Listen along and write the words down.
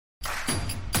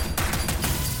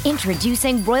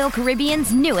Introducing Royal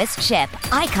Caribbean's newest ship,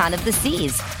 Icon of the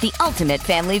Seas, the ultimate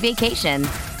family vacation.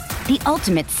 The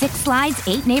ultimate 6 slides,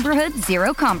 8 neighborhoods,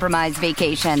 0 compromise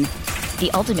vacation.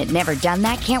 The ultimate never done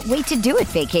that, can't wait to do it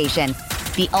vacation.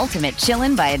 The ultimate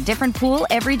chillin' by a different pool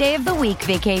every day of the week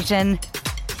vacation.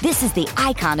 This is the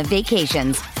Icon of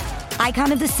vacations.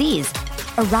 Icon of the Seas,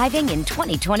 arriving in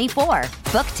 2024.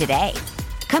 Book today.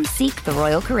 Come seek the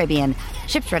Royal Caribbean.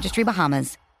 Ships Registry,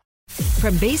 Bahamas.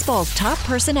 From baseball's top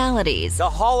personalities. The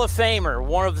Hall of Famer,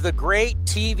 one of the great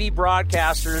TV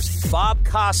broadcasters, Bob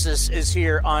Costas, is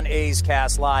here on A's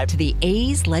Cast Live. To the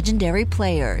A's legendary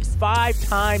players.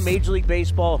 5-time Major League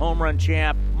Baseball home run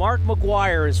champ, Mark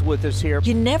McGwire, is with us here.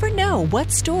 You never know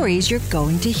what stories you're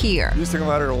going to hear. We used to come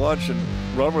out here to lunch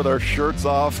and run with our shirts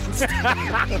off.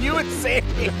 You would say.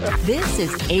 This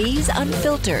is A's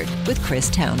Unfiltered with Chris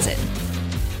Townsend.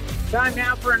 Time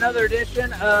now for another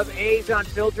edition of A's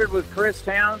Unfiltered with Chris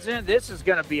Townsend. This is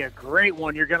going to be a great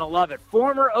one. You're going to love it.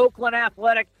 Former Oakland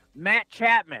Athletic Matt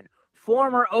Chapman.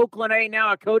 Former Oakland A,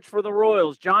 now a coach for the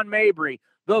Royals, John Mabry.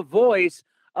 The voice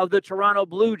of the Toronto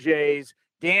Blue Jays,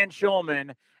 Dan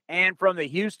Shulman. And from the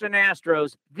Houston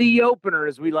Astros, the opener,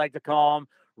 as we like to call him,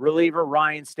 reliever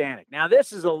Ryan Stanek. Now,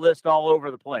 this is a list all over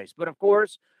the place. But, of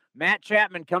course, Matt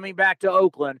Chapman coming back to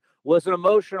Oakland was an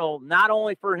emotional not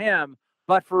only for him,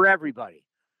 but for everybody.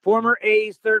 Former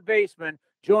A's third baseman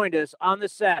joined us on the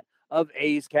set of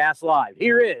A's Cast Live.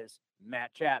 Here is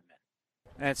Matt Chapman.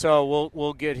 And so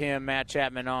we'll get him, Matt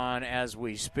Chapman, on as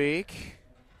we speak.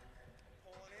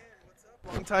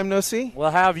 Long time no see.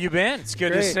 Well, how have you been? It's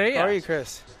good to see you. How are you,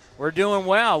 Chris? We're doing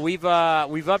well. We've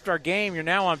upped our game. You're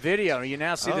now on video. You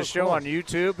now see the show on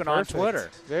YouTube and on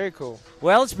Twitter. Very cool.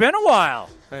 Well, it's been a while.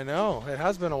 I know. It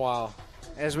has been a while.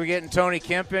 As we get Tony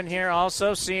Kemp in here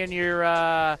also, seeing your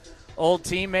old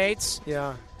teammates.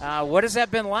 Yeah. What has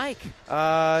that been like?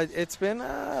 It's been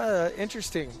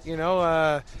interesting. You know,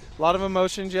 a lot of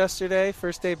emotions yesterday,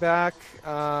 first day back.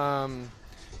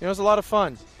 It was a lot of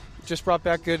fun. Just brought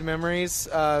back good memories.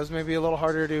 It was maybe a little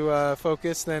harder to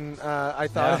focus than I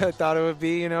thought it would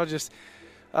be. You know, just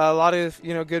a lot of,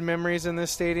 good memories in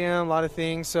this stadium, a lot of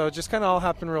things. So it just kind of all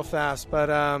happened real fast. But,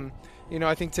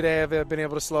 I think today I've been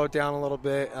able to slow it down a little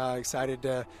bit. Excited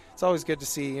to – it's always good to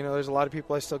see. There's a lot of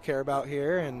people I still care about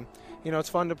here. And, it's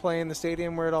fun to play in the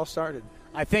stadium where it all started.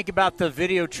 I think about the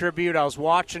video tribute. I was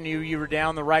watching you. You were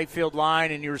down the right field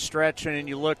line, and you were stretching, and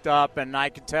you looked up, and I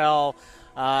could tell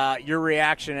your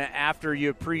reaction after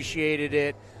you appreciated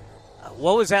it.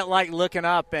 What was that like looking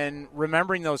up and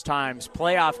remembering those times,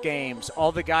 playoff games,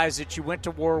 all the guys that you went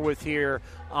to war with here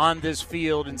on this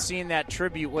field and seeing that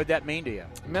tribute? What did that mean to you?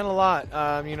 It meant a lot.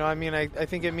 I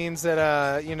think it means that,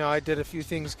 I did a few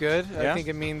things good. Yeah. I think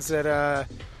it means that,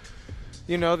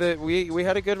 that we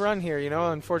had a good run here.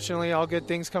 Unfortunately, all good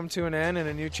things come to an end and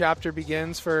a new chapter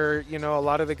begins for, a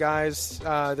lot of the guys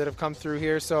that have come through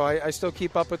here. So I still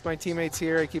keep up with my teammates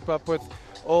here. I keep up with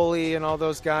Oli and all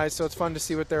those guys, so it's fun to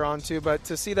see what they're on to. But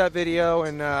to see that video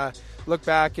and look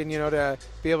back and, to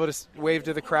be able to wave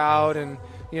to the crowd and,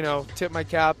 tip my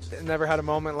cap, never had a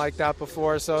moment like that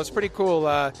before. So it's pretty cool.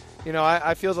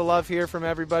 I feel the love here from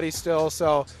everybody still.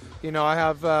 So, I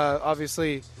have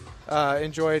obviously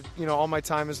enjoyed, all my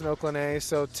time as an Oakland A.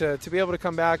 So to be able to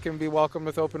come back and be welcomed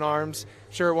with open arms,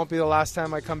 sure it won't be the last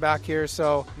time I come back here.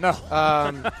 So no,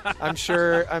 I'm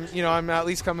sure I'm at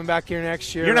least coming back here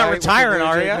next year. You're not retiring,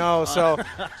 are you? No. So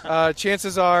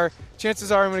chances are I'm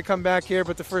going to come back here.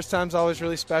 But the first time's always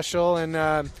really special, and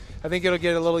I think it'll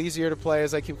get a little easier to play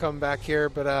as I keep coming back here.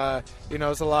 But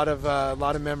it's a lot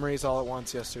of memories all at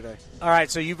once yesterday. All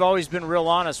right, so you've always been real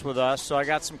honest with us. So I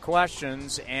got some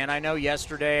questions, and I know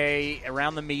yesterday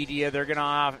around the media they're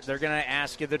gonna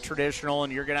ask you the traditional,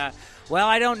 and you're gonna, well,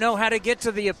 I don't know how to get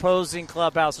to the opposing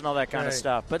clubhouse and all that kind of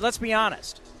stuff. But let's be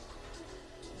honest.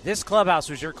 This clubhouse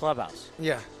was your clubhouse.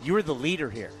 Yeah. You were the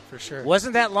leader here. For sure.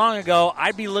 Wasn't that long ago,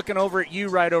 I'd be looking over at you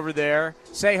right over there,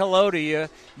 say hello to you.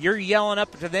 You're yelling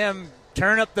up to them,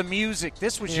 turn up the music.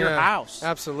 This was your house.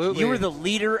 Absolutely. You were the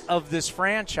leader of this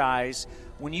franchise.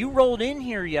 When you rolled in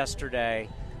here yesterday,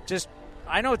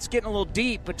 I know it's getting a little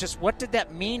deep, but just what did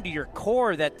that mean to your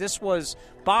core that this was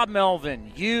Bob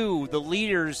Melvin, you, the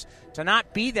leaders, to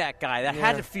not be that guy? That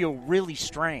had to feel really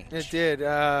strange. It did.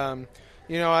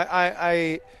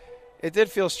 It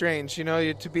did feel strange,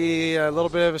 to be a little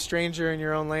bit of a stranger in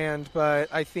your own land. But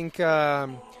I think,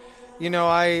 I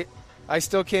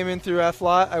still came in through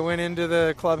F-Lot. I went into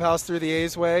the clubhouse through the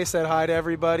A's way, said hi to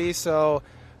everybody. So,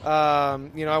 I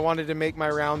wanted to make my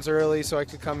rounds early so I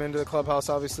could come into the clubhouse,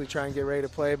 obviously try and get ready to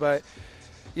play. But,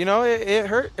 It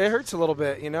hurts a little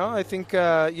bit. I think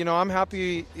I'm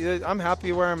happy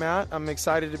where I'm at. I'm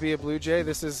excited to be a Blue Jay.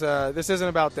 This isn't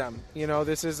about them.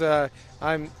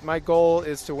 My goal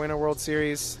is to win a World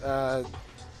Series. I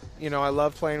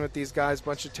love playing with these guys,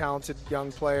 bunch of talented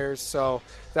young players. So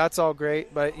that's all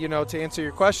great. But to answer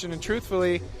your question, and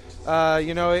truthfully,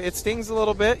 it stings a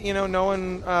little bit.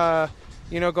 Knowing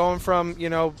going from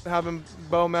having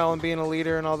Bo Mel and being a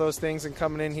leader and all those things, and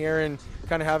coming in here and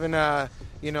kind of having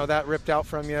that ripped out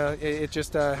from you. It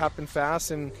just happened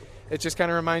fast, and it just kind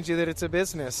of reminds you that it's a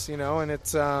business, and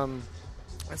it's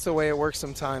that's the way it works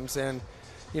sometimes. And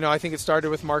I think it started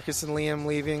with Marcus and Liam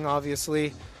leaving.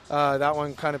 Obviously, that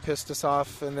one kind of pissed us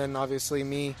off, and then obviously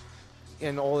me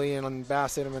and Ole and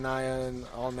Bassett and Manaea and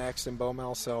all next, and Bo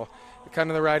Mel. So kind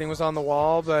of the writing was on the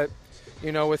wall, but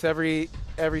with every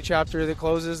chapter that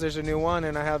closes, there's a new one,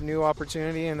 and I have new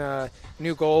opportunity and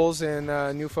new goals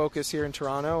and new focus here in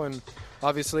Toronto. And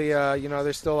obviously,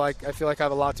 there's still I feel like I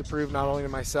have a lot to prove, not only to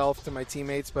myself, to my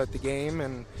teammates, but the game.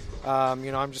 And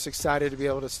I'm just excited to be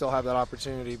able to still have that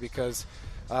opportunity because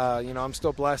I'm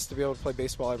still blessed to be able to play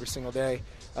baseball every single day.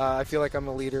 I feel like I'm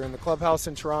a leader in the clubhouse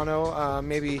in Toronto.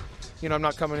 Maybe I'm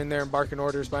not coming in there and barking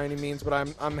orders by any means, but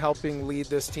I'm helping lead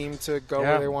this team to go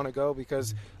where they want to go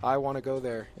because I want to go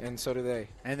there, and so do they.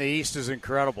 And the East is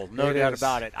incredible, no doubt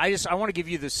about it. I want to give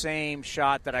you the same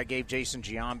shot that I gave Jason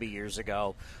Giambi years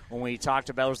ago when we talked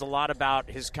about. There was a lot about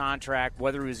his contract,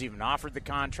 whether he was even offered the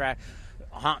contract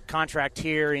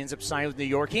here. He ends up signing with New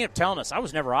York. He ended up telling us, I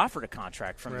was never offered a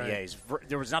contract from the A's.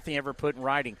 There was nothing ever put in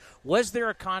writing. Was there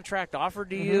a contract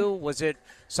offered to you? Was it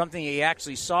something you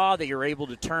actually saw that you were able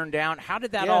to turn down? How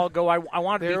did that all go? I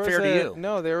want to be fair to you.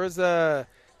 No, there was a,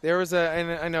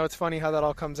 and I know it's funny how that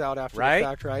all comes out after the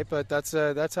fact, right? But that's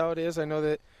how it is. I know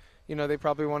that, they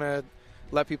probably want to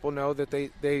let people know that they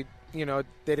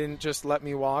didn't just let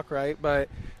me walk, right? But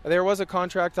there was a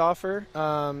contract offer.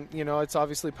 It's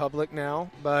obviously public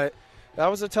now, but that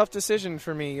was a tough decision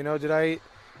for me. I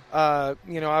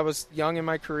was young in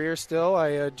my career still. I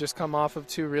had just come off of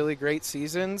 2 really great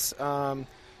seasons. I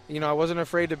wasn't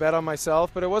afraid to bet on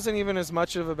myself, but it wasn't even as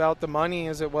much about the money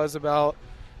as it was about,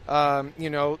 kind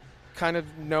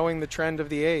of knowing the trend of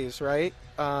the A's, right?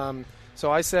 So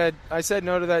I said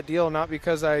no to that deal, not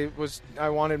because I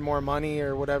wanted more money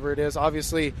or whatever it is.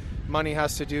 Obviously, money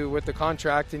has to do with the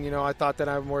contract, and I thought that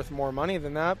I'm worth more money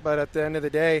than that. But at the end of the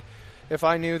day, if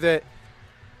I knew that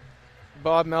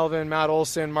Bob Melvin, Matt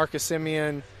Olson, Marcus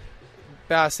Semien,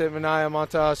 Bassett, Manaea,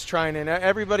 Montas, Treinen,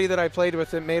 everybody that I played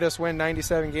with that made us win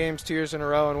 97 games 2 years in a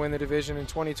row and win the division in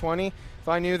 2020, if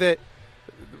I knew that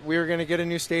we were going to get a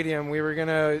new stadium, we were going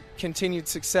to continued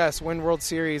success, win World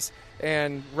Series,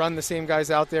 and run the same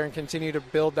guys out there and continue to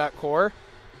build that core,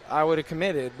 I would have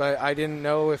committed. But I didn't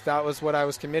know if that was what I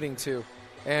was committing to.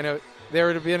 And there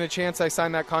would have been a chance I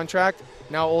signed that contract.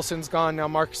 Now Olson's gone, now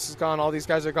Marcus is gone, all these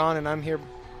guys are gone, and I'm here,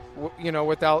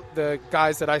 without the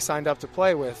guys that I signed up to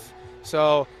play with.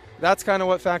 So that's kind of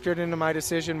what factored into my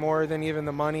decision more than even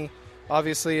the money.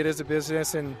 Obviously, it is a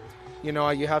business, and, you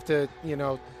have to,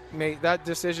 make that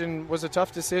decision was a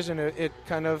tough decision. It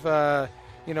kind of,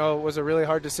 was a really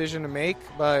hard decision to make,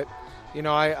 but,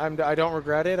 I don't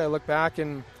regret it. I look back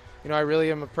and, I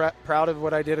really am proud of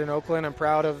what I did in Oakland. I'm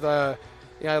proud of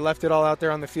I left it all out there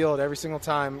on the field every single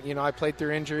time. I played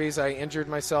through injuries. I injured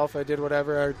myself. I did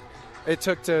whatever it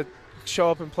took to show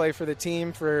up and play for the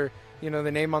team, for,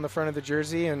 the name on the front of the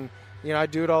jersey. And,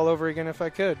 I'd do it all over again if I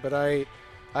could, but I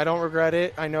don't regret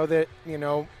it. I know that,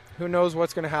 who knows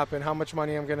what's going to happen, how much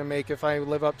money I'm going to make if I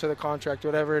live up to the contract,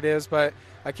 whatever it is. But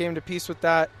I came to peace with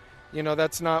that.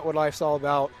 That's not what life's all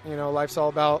about. Life's all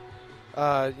about,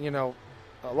 a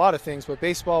lot of things. But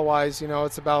baseball-wise,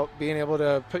 it's about being able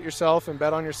to put yourself and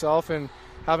bet on yourself and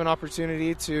have an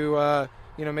opportunity to,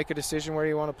 make a decision where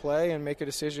you want to play and make a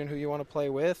decision who you want to play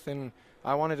with. And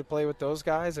I wanted to play with those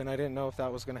guys, and I didn't know if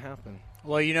that was going to happen.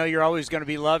 Well, you're always going to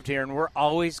be loved here, and we're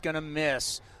always going to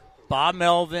miss Bob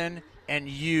Melvin and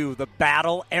you, the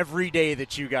battle every day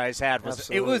that you guys had.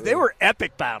 They were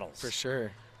epic battles. For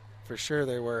sure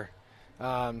they were.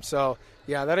 So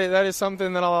yeah, that is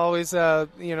something that I'll always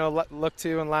look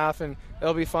to and laugh, and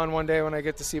it'll be fun one day when I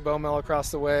get to see Bo Mel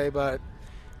across the way. But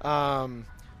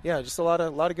just a lot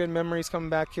of good memories coming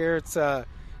back here. It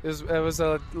was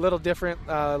a little different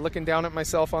looking down at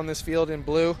myself on this field in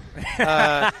blue.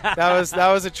 That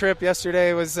was a trip.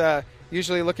 Yesterday was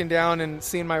usually looking down and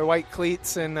seeing my white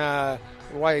cleats and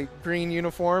white-green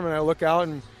uniform, and I look out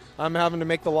and I'm having to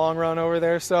make the long run over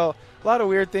there. So a lot of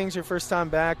weird things your first time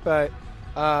back, but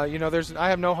I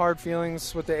have no hard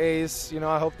feelings with the A's.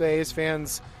 I hope the A's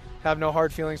fans have no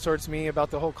hard feelings towards me about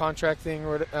the whole contract thing.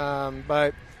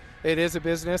 But it is a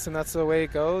business, and that's the way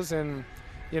it goes. And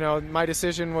my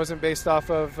decision wasn't based off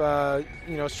of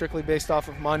strictly based off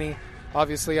of money.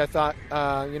 Obviously, I thought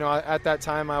at that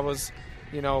time I was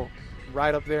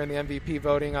right up there in the MVP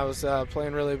voting. I was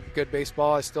playing really good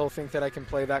baseball. I still think that I can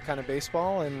play that kind of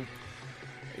baseball, and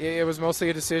it was mostly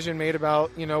a decision made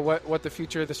about what the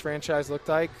future of this franchise looked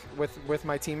like with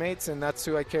my teammates, and that's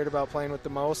who I cared about playing with the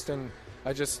most. And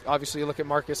I just obviously look at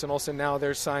Marcus and Olsen now;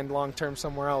 they're signed long term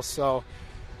somewhere else. So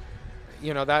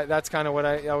that's kind of what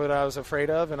I was afraid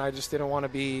of, and I just didn't want to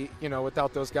be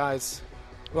without those guys.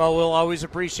 Well, we'll always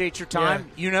appreciate your time.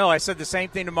 Yeah. I said the same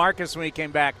thing to Marcus when he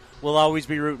came back. We'll always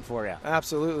be rooting for you.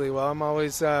 Absolutely. Well, I'm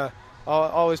always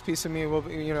piece of me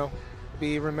will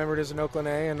be remembered as an Oakland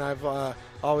A, and I've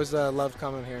always loved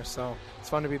coming here. So it's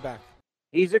fun to be back.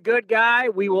 He's a good guy.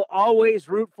 We will always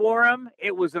root for him.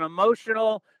 It was an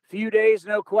emotional few days,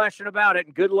 no question about it.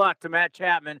 And good luck to Matt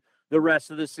Chapman the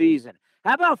rest of the season.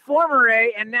 How about former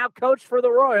A and now coach for the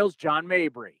Royals, John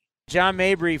Mabry? John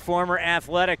Mabry, former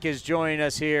Athletic, is joining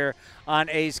us here on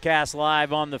A's Cast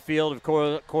Live on the field. Of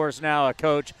course, now a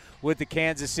coach with the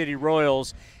Kansas City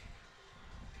Royals.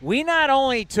 We not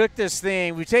only took this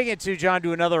thing, we've taken it to, John,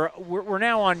 to another. We're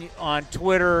now on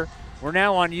Twitter. We're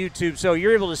now on YouTube. So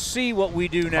you're able to see what we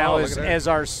do now as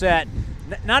our set.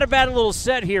 Not a bad little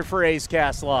set here for A's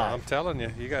Cast Live. I'm telling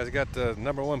you, you guys got the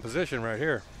number one position right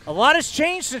here. A lot has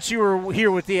changed since you were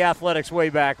here with the Athletics way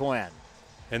back when.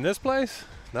 In this place?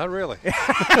 Not really.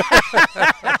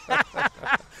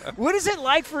 What is it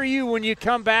like for you when you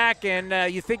come back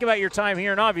and you think about your time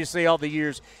here and obviously all the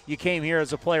years you came here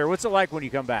as a player? What's it like when you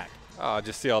come back?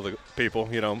 Just see all the people,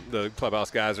 the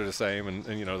clubhouse guys are the same, and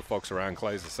the folks around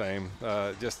Clay's the same.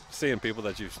 Just seeing people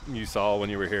that you saw when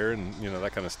you were here and,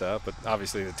 that kind of stuff. But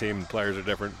obviously the team and players are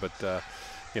different, but, the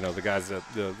guys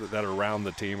that are around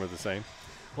the team are the same.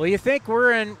 Well, you think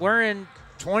we're in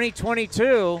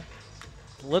 2022.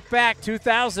 Look back,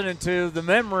 2002, the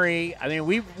memory. I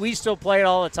mean, we still play it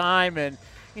all the time, and,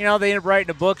 they ended up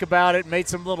writing a book about it, made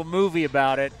some little movie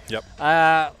about it. Yep.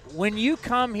 When you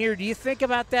come here, do you think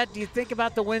about that? Do you think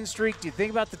about the win streak? Do you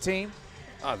think about the team?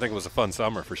 I think it was a fun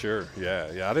summer for sure.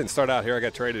 Yeah. I didn't start out here. I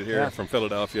got traded here from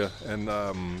Philadelphia, and,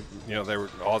 they were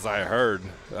all I heard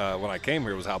when I came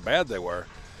here was how bad they were.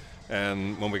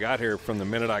 And when we got here, from the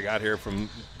minute I got here, from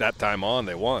that time on,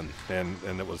 they won. And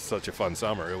it was such a fun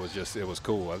summer. It was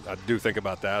cool. I do think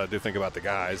about that. I do think about the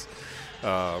guys.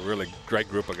 Really great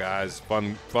group of guys,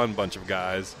 fun bunch of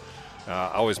guys.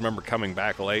 I always remember coming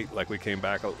back late, like we came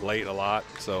back late a lot.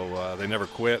 So they never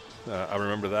quit. I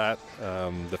remember that.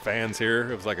 The fans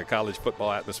here, it was like a college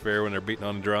football atmosphere when they're beating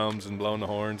on the drums and blowing the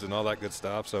horns and all that good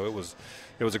stuff. So it was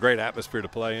a great atmosphere to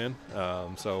play in.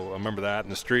 So I remember that,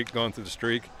 and the streak, going through the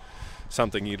streak.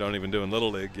 Something you don't even do in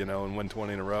Little League, and win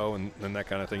 20 in a row and that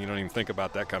kind of thing. You don't even think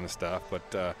about that kind of stuff.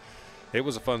 But it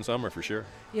was a fun summer for sure.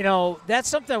 That's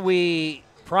something we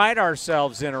pride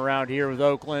ourselves in around here with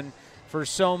Oakland for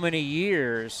so many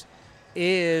years,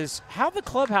 is how the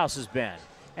clubhouse has been.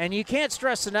 And you can't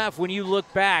stress enough when you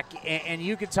look back, and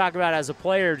you can talk about as a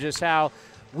player just how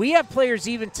we have players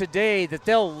even today that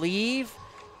they'll leave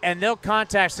and they'll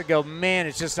contact us and go, man,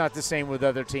 it's just not the same with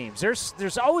other teams.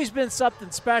 There's always been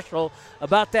something special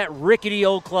about that rickety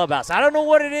old clubhouse. I don't know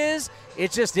what it is.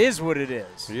 It just is what it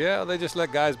is. Yeah, they just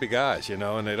let guys be guys,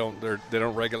 and they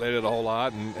don't regulate it a whole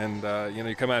lot. And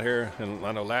you come out here, and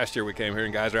I know last year we came here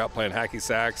and guys are out playing hacky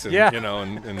sacks and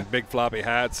and big floppy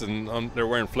hats, and they're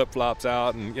wearing flip flops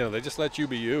out, and they just let you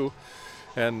be you,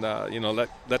 and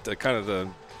let the kind of the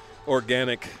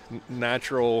organic,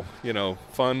 natural,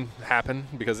 fun happen,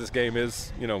 because this game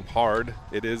is, hard.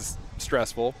 It is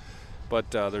stressful,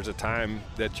 but there's a time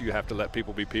that you have to let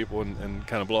people be people and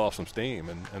kind of blow off some steam,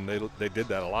 and they did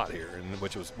that a lot here, and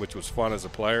which was fun as a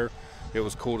player. It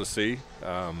was cool to see,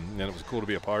 and it was cool to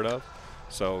be a part of.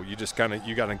 So you just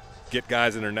you got to get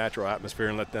guys in their natural atmosphere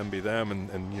and let them be them,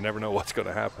 and you never know what's going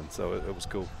to happen. So it was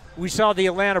cool. We saw the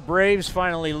Atlanta Braves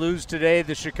finally lose today.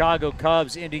 The Chicago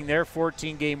Cubs ending their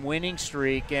 14-game winning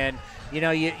streak. And,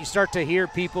 you start to hear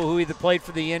people who either played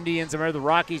for the Indians. I remember the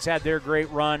Rockies had their great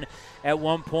run at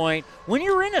one point. When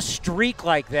you're in a streak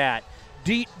like that,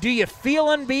 do you feel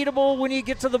unbeatable when you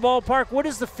get to the ballpark? What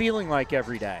is the feeling like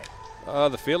every day?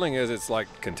 The feeling is it's like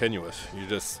continuous.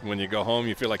 When you go home,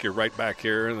 you feel like you're right back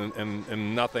here,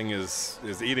 and nothing is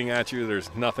eating at you.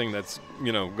 There's nothing that's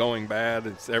going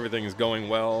bad. Everything is going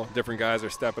well. Different guys are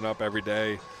stepping up every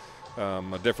day.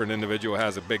 A different individual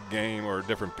has a big game, or a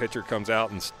different pitcher comes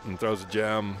out and throws a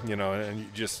gem. And you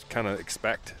just kind of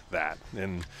expect that.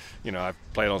 And I've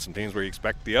played on some teams where you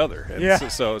expect the other.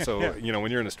 And so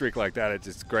when you're in a streak like that,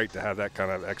 it's great to have that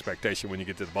kind of expectation when you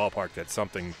get to the ballpark that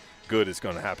something good is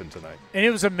going to happen tonight. And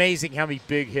it was amazing how many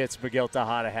big hits Miguel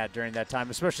Tejada had during that time,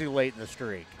 especially late in the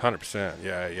streak. 100%.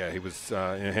 Yeah. He was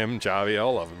him, Javi,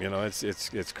 all of them. You know,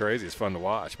 it's crazy. It's fun to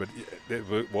watch. But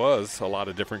it was a lot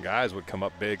of different guys would come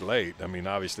up big late. I mean,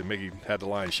 obviously Miggy had the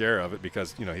lion's share of it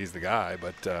because he's the guy.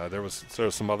 But there was sort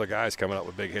of some other guys coming up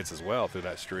with big hits as well through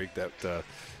that streak that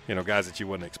guys that you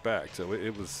wouldn't expect. So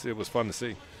it was fun to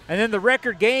see. And then the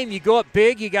record game, you go up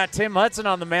big, you got Tim Hudson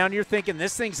on the mound. You're thinking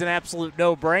this thing's an absolute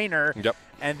no-brainer. Yep.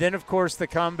 And then, of course, the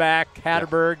comeback,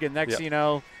 Hatterberg, and next yep. thing you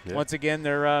know, yep. once again,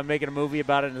 they're making a movie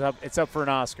about it, and it's up for an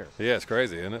Oscar. Yeah, it's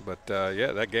crazy, isn't it? But,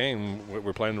 that game,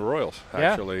 we're playing the Royals,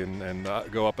 actually, and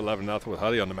go up 11-0 with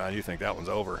Huddy on the mound, you think that one's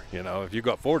over. If you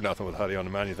go up 4-0 with Huddy on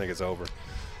the mound, you think it's over.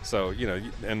 So,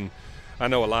 and – I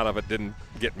know a lot of it didn't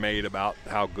get made about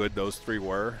how good those three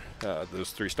were, those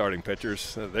three starting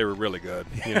pitchers. They were really good,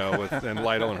 and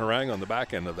Lido and Harang on the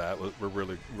back end of that were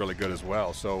really, really good as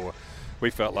well. So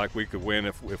we felt like we could win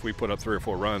if we put up 3 or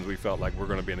 4 runs. We felt like we're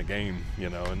going to be in a game,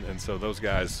 and so those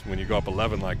guys, when you go up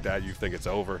 11 like that, you think it's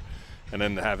over. And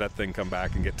then to have that thing come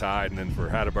back and get tied, and then for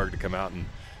Hatterberg to come out and,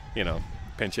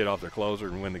 pinch hit off their closer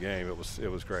and win the game, it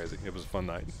was crazy. It was a fun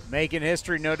night. Making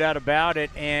history, no doubt about it.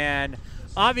 And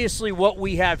obviously what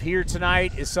we have here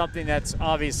tonight is something that's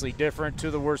obviously different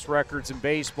to the worst records in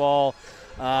baseball.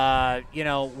 What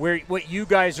you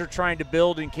guys are trying to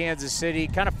build in Kansas City,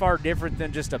 kind of far different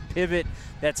than just a pivot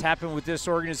that's happened with this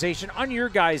organization. On your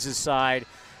guys' side,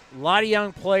 a lot of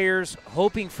young players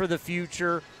hoping for the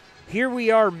future. Here we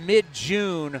are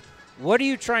mid-June. What do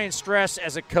you try and stress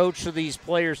as a coach to these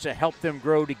players to help them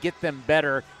grow, to get them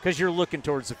better, because you're looking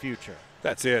towards the future?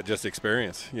 That's it, just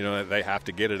experience. They have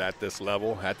to get it at this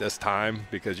level, at this time,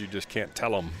 because you just can't tell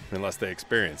them unless they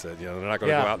experience it. They're not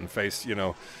going to go out and face,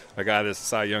 a guy that's a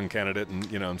Cy Young candidate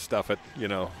and stuff it,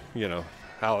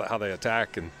 how they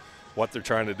attack and what they're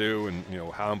trying to do and,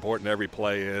 how important every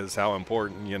play is, how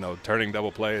important, turning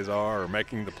double plays are or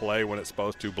making the play when it's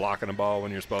supposed to, blocking a ball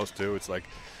when you're supposed to. It's like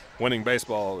winning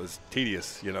baseball is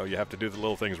tedious. You have to do the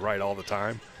little things right all the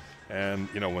time. And,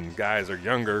 when guys are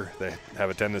younger, they have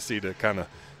a tendency to kind of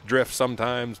drift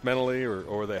sometimes mentally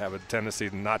or they have a tendency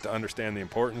not to understand the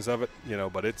importance of it,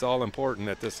 but it's all important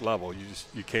at this level.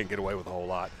 You can't get away with a whole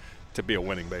lot to be a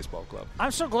winning baseball club.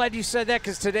 I'm so glad you said that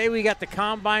because today we got the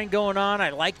combine going on. I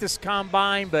like this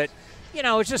combine, but,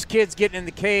 it's just kids getting in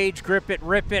the cage, grip it,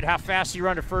 rip it, how fast you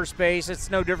run to first base. It's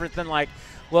no different than like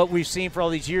what we've seen for all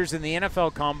these years in the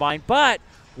NFL combine. But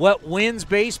what wins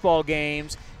baseball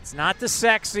games, it's not the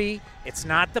sexy, it's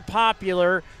not the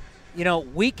popular.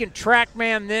 We can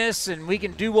TrackMan this and we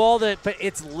can do all that, but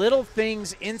it's little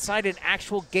things inside an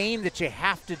actual game that you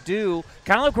have to do.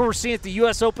 Kind of like what we're seeing at the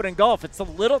U.S. Open in golf. It's the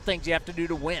little things you have to do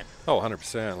to win. Oh,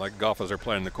 100%. Like golfers are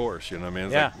playing the course, It's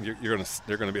like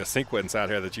they're going to be a sequence out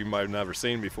here that you might have never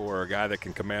seen before, a guy that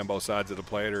can command both sides of the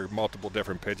plate or multiple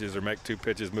different pitches or make 2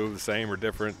 pitches move the same or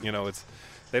different.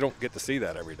 They don't get to see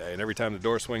that every day. And every time the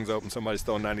door swings open, somebody's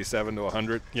throwing 97 to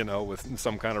 100, with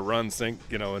some kind of run sync,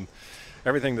 and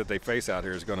everything that they face out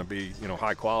here is going to be,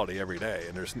 high quality every day.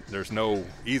 And there's no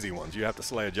easy ones. You have to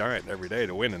slay a giant every day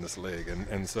to win in this league.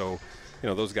 And so,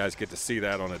 those guys get to see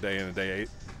that on a day in and day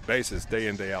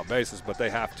out basis, but they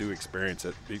have to experience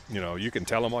it. You can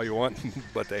tell them all you want,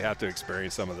 but they have to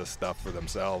experience some of this stuff for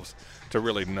themselves to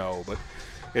really know. But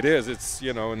it's,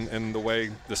 and the way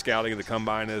the scouting of the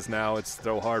combine is now, it's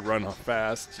throw hard, run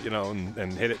fast,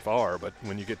 and hit it far. But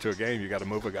when you get to a game, you got to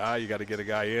move a guy, you got to get a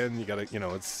guy in, you got to, you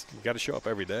got to show up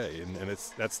every day. And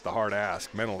that's the hard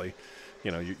ask mentally.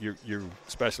 You're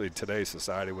especially today's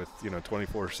society with,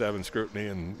 24/7 scrutiny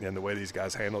and the way these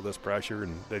guys handle this pressure,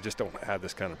 and they just don't have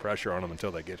this kind of pressure on them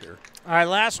until they get here. All right,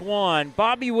 last one.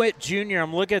 Bobby Witt Jr.,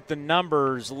 I'm looking at the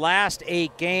numbers. Last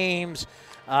 8 games,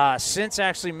 since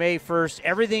actually May 1st,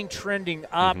 everything trending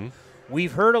up. Mm-hmm.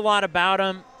 We've heard a lot about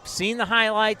him, seen the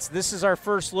highlights. This is our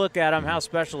first look at him. How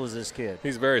special is this kid?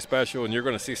 He's very special, and you're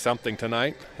going to see something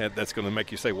tonight that's going to make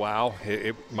you say, wow.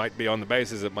 It might be on the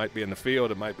bases. It might be in the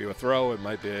field. It might be a throw. It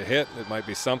might be a hit. It might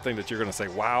be something that you're going to say,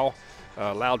 wow.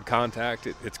 Loud contact.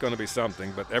 It's going to be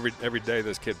something. But every day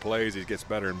this kid plays, he gets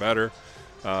better and better.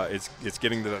 It's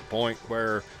getting to that point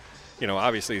where –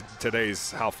 obviously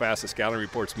today's how fast the scouting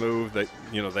reports move, that,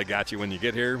 they got you when you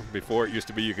get here. Before it used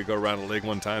to be you could go around the league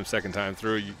one time, second time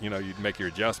through, you'd make your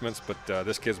adjustments. But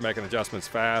this kid's making adjustments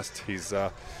fast. He's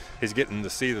getting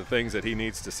to see the things that he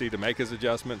needs to see to make his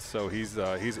adjustments. So he's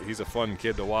a fun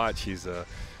kid to watch. He's a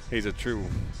true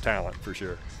talent for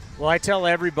sure. Well, I tell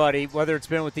everybody, whether it's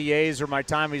been with the A's or my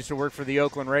time I used to work for the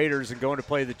Oakland Raiders and going to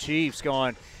play the Chiefs,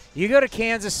 you go to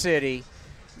Kansas City,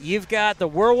 You've got the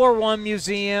World War I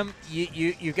Museum.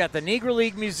 You've got the Negro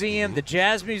League Museum, the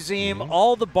Jazz Museum,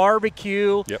 all the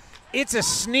barbecue. Yep. It's a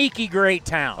sneaky great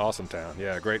town. Awesome town.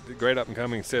 Yeah, great up and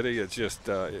coming city. It's just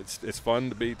it's fun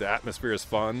to be. The atmosphere is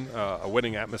fun. A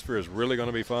winning atmosphere is really going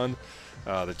to be fun.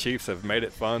 The Chiefs have made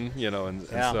it fun, and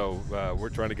so we're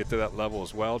trying to get to that level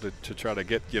as well to try to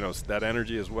get that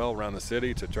energy as well around the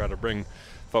city to try to bring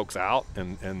folks out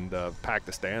and pack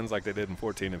the stands like they did in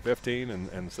 14 and 15,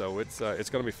 and so it's going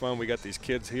to be fun. We got these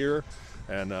kids here,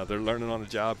 and they're learning on the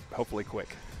job, hopefully quick.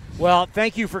 Well,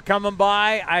 thank you for coming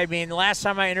by. I mean, last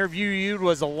time I interviewed you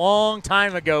was a long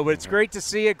time ago, but it's great to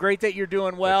see you. Great that you're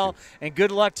doing well, and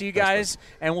good luck to you guys.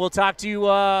 And we'll talk to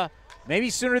you maybe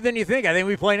sooner than you think. I think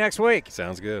we play next week.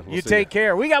 Sounds good. You take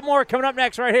care. We got more coming up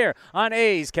next right here on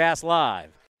A's Cast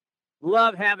Live.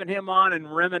 Love having him on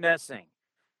and reminiscing.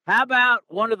 How about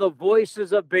one of the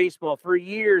voices of baseball? For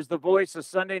years, the voice of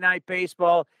Sunday Night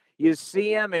Baseball. You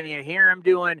see him and you hear him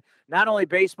doing not only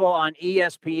baseball on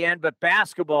ESPN, but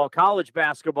basketball, college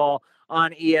basketball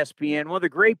on ESPN. One of the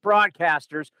great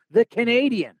broadcasters, the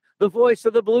Canadian, the voice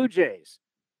of the Blue Jays,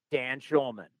 Dan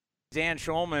Shulman. Dan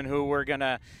Shulman, who we're going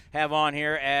to have on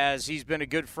here as he's been a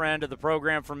good friend of the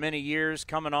program for many years,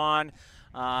 coming on,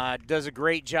 does a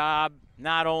great job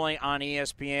not only on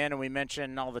ESPN, and we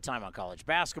mention all the time on college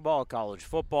basketball, college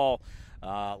football,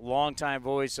 longtime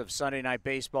voice of Sunday Night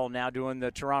Baseball, now doing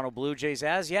the Toronto Blue Jays.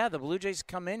 The Blue Jays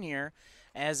come in here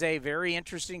as a very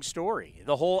interesting story.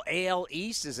 The whole AL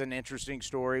East is an interesting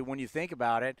story when you think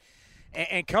about it.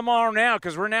 And come on now,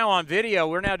 because we're now on video.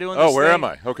 We're now doing this Oh, where thing. am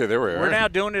I? Okay, there we are. We're now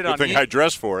doing it Good on thing I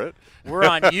dressed for it. We're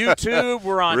on YouTube.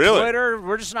 We're on Really? Twitter.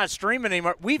 We're just not streaming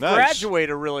anymore. We've Nice.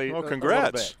 graduated really. Well, a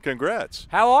congrats. little bit. Congrats.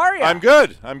 How are you? I'm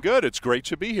good. It's great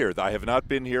to be here. I have not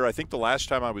been here. I think the last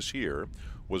time I was here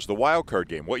was the wild card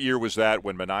game. What year was that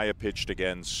when Manaea pitched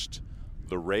against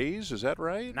the Rays? Is that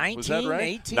right? 19, was that right?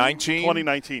 18? 19?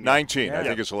 2019. 19. Yeah. I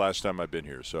think it's the last time I've been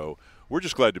here. So we're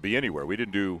just glad to be anywhere. We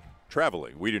didn't do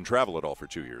traveling. We didn't travel at all for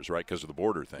 2 years, right, because of the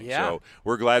border thing. Yeah. So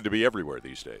we're glad to be everywhere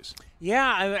these days.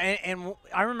 Yeah, and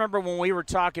I remember when we were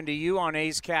talking to you on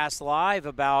A's Cast Live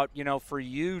about, for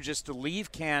you just to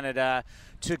leave Canada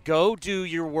to go do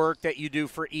your work that you do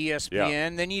for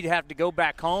ESPN, then you'd have to go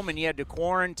back home and you had to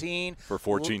quarantine. For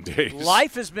 14 days.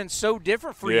 Life has been so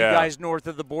different for you guys north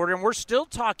of the border, and we're still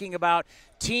talking about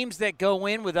teams that go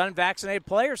in with unvaccinated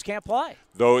players can't play.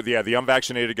 Though, the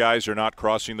unvaccinated guys are not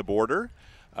crossing the border.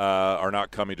 Are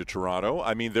not coming to Toronto.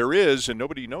 I mean, there is, and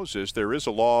nobody knows this, there is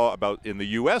a law in the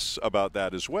U.S. about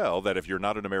that as well, that if you're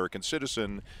not an American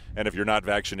citizen and if you're not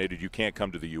vaccinated, you can't come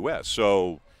to the U.S.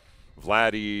 So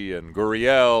Vladdy and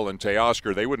Gurriel and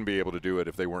Teoscar, they wouldn't be able to do it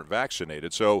if they weren't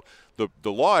vaccinated. So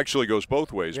the law actually goes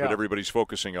both ways, but everybody's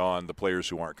focusing on the players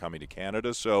who aren't coming to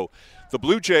Canada. So for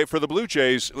the Blue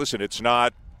Jays, listen, it's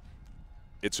not.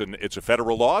 It's a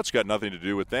federal law. It's got nothing to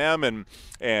do with them. And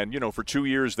for 2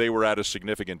 years they were at a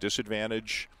significant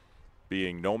disadvantage,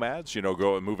 being nomads.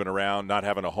 Moving around, not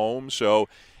having a home. So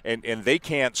and they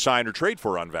can't sign or trade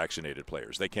for unvaccinated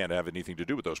players. They can't have anything to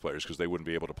do with those players because they wouldn't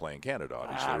be able to play in Canada,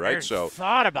 obviously, right? So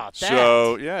thought about that.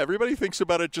 So everybody thinks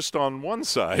about it just on one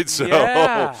side. So,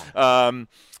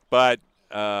 but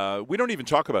we don't even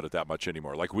talk about it that much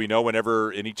anymore. Like we know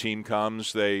whenever any team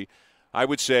comes, I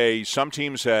would say some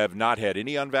teams have not had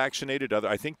any unvaccinated.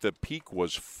 I think the peak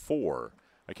was 4.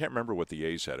 I can't remember what the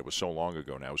A's had. It was so long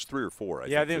ago now. It was 3 or 4, I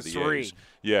think, it was for the 3. A's.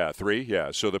 Yeah, 3,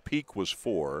 yeah. So the peak was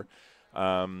 4.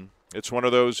 It's one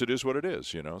of those, it is what it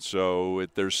is, So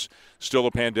there's still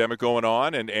a pandemic going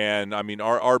on. And I mean,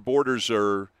 our borders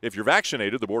are, if you're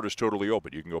vaccinated, the border's totally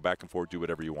open. You can go back and forth, do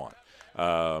whatever you want.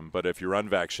 But if you're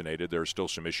unvaccinated, there are still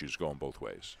some issues going both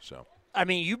ways, so. I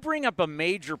mean, you bring up a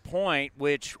major point,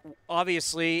 which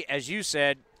obviously, as you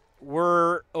said,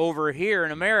 we're over here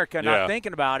in America not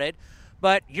thinking about it.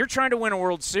 But you're trying to win a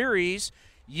World Series.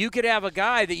 You could have a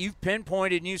guy that you've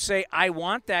pinpointed and you say, I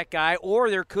want that guy. Or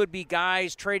there could be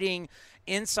guys trading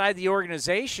inside the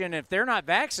organization. If they're not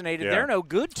vaccinated, they're no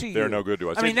good to you. They're no good to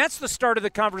us. I mean, that's the start of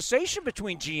the conversation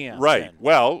between GMs. Right. And,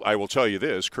 well, I will tell you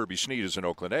this. Kirby Snead is an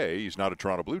Oakland A. He's not a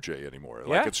Toronto Blue Jay anymore.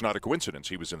 It's not a coincidence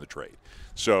he was in the trade.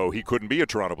 So he couldn't be a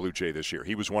Toronto Blue Jay this year.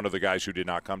 He was one of the guys who did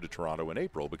not come to Toronto in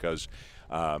April because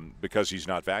he's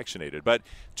not vaccinated. But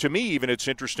to me, even it's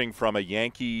interesting from a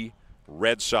Yankee,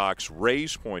 Red Sox,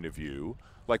 Rays point of view.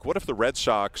 Like, what if the Red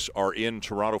Sox are in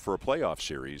Toronto for a playoff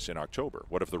series in October?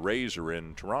 What if the Rays are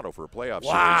in Toronto for a playoff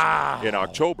series in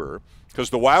October?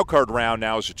 Because the wild card round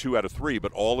now is a 2 out of 3,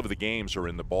 but all of the games are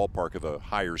in the ballpark of the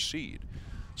higher seed.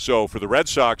 So for the Red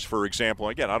Sox, for example,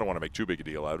 again, I don't want to make too big a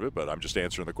deal out of it, but I'm just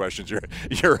answering the questions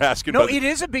you're asking. No, but, it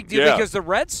is a big deal because the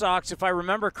Red Sox, if I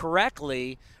remember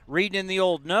correctly, reading in the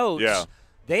old notes,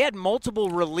 they had multiple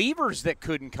relievers that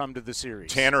couldn't come to the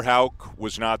series. Tanner Houck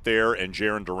was not there, and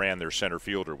Jarren Duran, their center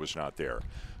fielder, was not there.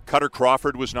 Cutter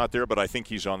Crawford was not there, but I think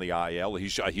he's on the IL.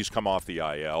 He's come off the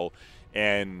IL.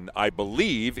 And I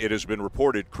believe it has been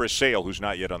reported Chris Sale, who's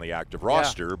not yet on the active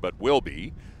roster, but will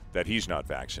be, that he's not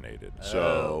vaccinated.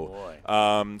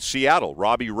 Seattle,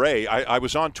 Robbie Ray. I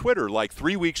was on Twitter like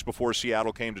 3 weeks before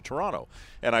Seattle came to Toronto,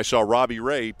 and I saw Robbie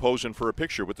Ray posing for a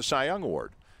picture with the Cy Young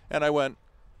Award. And I went,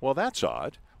 well, that's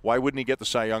odd. Why wouldn't he get the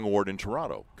Cy Young Award in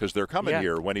Toronto? Because they're coming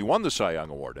here when he won the Cy Young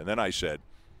Award. And then I said,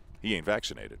 he ain't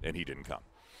vaccinated, and he didn't come.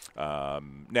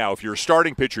 Now, if you're a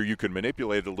starting pitcher, you can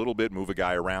manipulate it a little bit, move a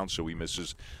guy around so he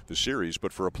misses the series.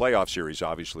 But for a playoff series,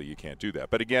 obviously you can't do that.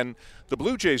 But again, the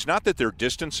Blue Jays, not that they're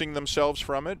distancing themselves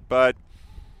from it, but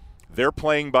they're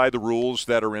playing by the rules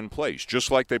that are in place, just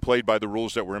like they played by the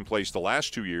rules that were in place the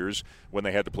last 2 years when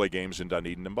they had to play games in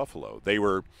Dunedin and Buffalo.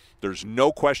 There's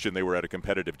no question they were at a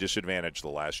competitive disadvantage the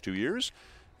last 2 years.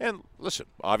 And listen,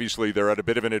 obviously they're at a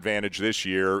bit of an advantage this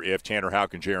year if Tanner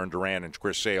Houck and Jarren Duran and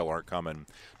Chris Sale aren't coming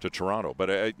to Toronto.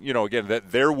 But, again,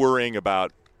 that they're worrying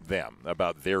about them,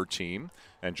 about their team,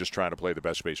 and just trying to play the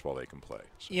best baseball they can play.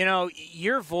 So.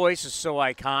 Your voice is so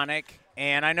iconic,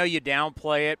 and I know you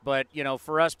downplay it, but,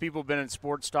 for us, people have been in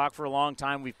sports talk for a long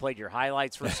time. We've played your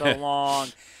highlights for so long.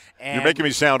 And, you're making me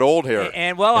sound old here.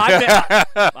 And well,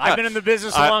 I've been in the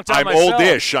business a long time I'm myself.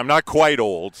 oldish. I'm not quite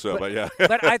old, but yeah.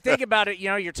 But I think about it,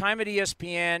 your time at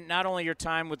ESPN, not only your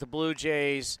time with the Blue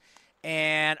Jays,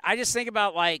 and I just think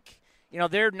about,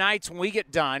 there are nights when we get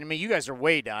done. I mean, you guys are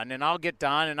way done, and I'll get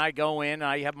done, and I go in, and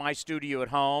I have my studio at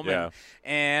home,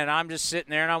 and I'm just sitting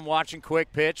there, and I'm watching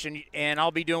Quick Pitch, and I'll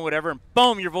be doing whatever, and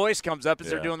boom, your voice comes up as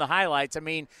they're doing the highlights. I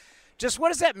mean, just what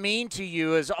does that mean to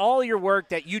you as all your work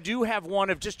that you do have one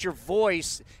of just your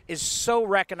voice is so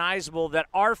recognizable that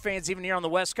our fans, even here on the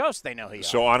West Coast, they know who you are?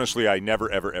 So honestly, I never,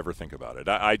 ever, ever think about it.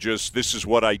 This is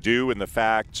what I do, and the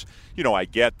fact, I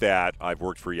get that I've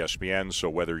worked for ESPN, so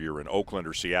whether you're in Oakland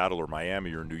or Seattle or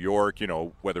Miami or New York,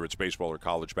 whether it's baseball or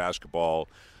college basketball,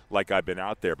 I've been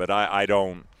out there, but I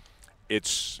don't.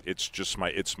 It's just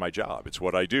my job. It's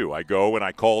what I do. I go and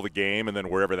I call the game, and then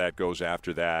wherever that goes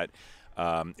after that.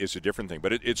 Is a different thing.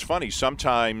 But it's funny.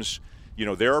 Sometimes,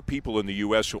 there are people in the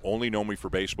U.S. who only know me for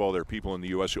baseball. There are people in the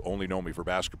U.S. who only know me for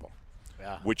basketball,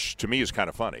 which to me is kind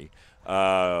of funny.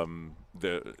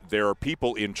 There are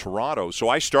people in Toronto. So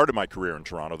I started my career in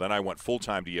Toronto. Then I went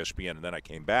full-time to ESPN, and then I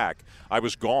came back. I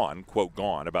was gone, quote,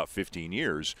 gone, about 15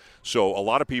 years. So a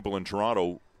lot of people in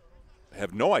Toronto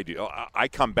have no idea. I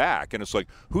come back, and it's like,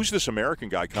 who's this American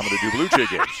guy coming to do Blue Jay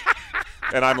games?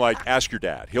 And I'm like, ask your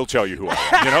dad. He'll tell you who I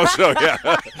am. So,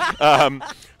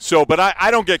 yeah. But I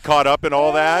don't get caught up in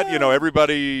all that.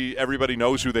 Everybody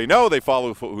knows who they know. They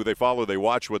follow who they follow. They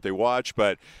watch what they watch.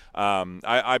 But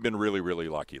I've been really, really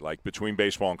lucky. Between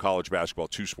baseball and college basketball,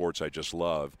 two sports I just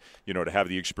love, to have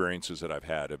the experiences that I've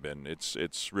had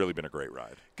it's really been a great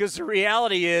ride. Because the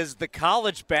reality is the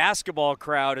college basketball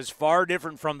crowd is far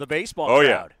different from the baseball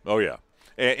crowd. Oh, yeah.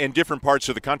 In different parts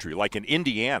of the country. Like in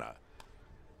Indiana,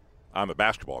 I'm a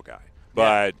basketball guy,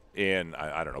 but in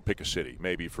I don't know, pick a city,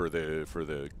 maybe for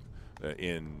the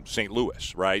in St.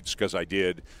 Louis, right? Because I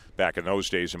did back in those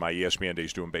days, in my ESPN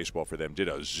days, doing baseball for them, did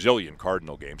a zillion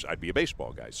Cardinal games. I'd be a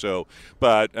baseball guy. So,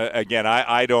 but again,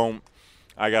 I don't.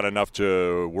 I got enough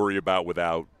to worry about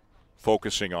without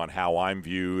focusing on how I'm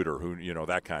viewed or who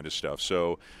that kind of stuff.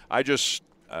 So I just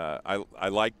I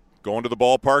like going to the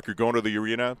ballpark or going to the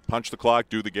arena, punch the clock,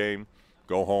 do the game,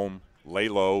 go home, lay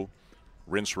low.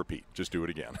 Rinse, repeat. Just do it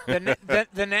again.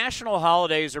 The national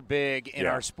holidays are big in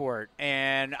our sport.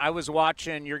 And I was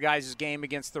watching your guys' game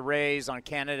against the Rays on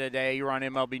Canada Day. You were on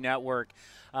MLB Network.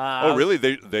 Oh, really?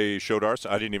 They showed ours?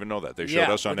 I didn't even know that. They showed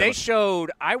us on MLB.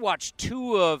 I watched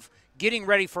two of getting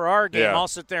ready for our game. I'll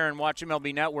sit there and watch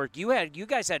MLB Network. You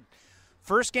guys had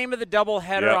first game of the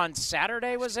doubleheader on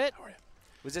Saturday, was it?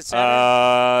 Was it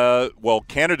Saturday? Well,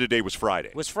 Canada Day was Friday.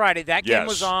 That game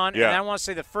was on, and I want to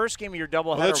say the first game of your doubleheader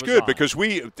was on. That's good because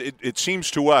it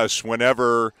seems to us kind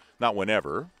of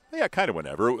whenever,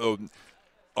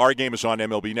 our game is on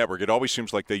MLB Network. It always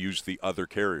seems like they use the other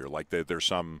carrier, like there's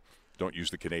some don't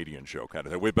use the Canadian show kind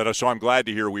of thing. But so I'm glad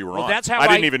to hear we were on. That's how I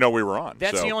didn't even know we were on.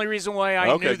 That's the only reason why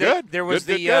I knew that there was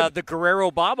the Guerrero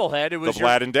bobblehead. It was the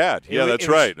Vlad and Dad. Yeah, that's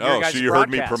right. Oh, so you heard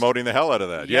me promoting the hell out of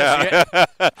that. Yes,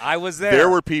 I was there. There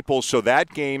were people. So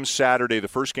that game Saturday, the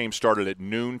first game started at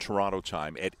noon Toronto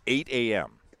time. At 8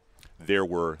 a.m., there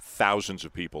were thousands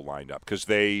of people lined up because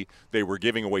they were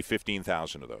giving away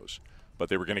 15,000 of those. but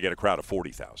they were going to get a crowd of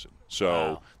 40,000.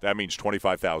 So that means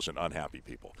 25,000 unhappy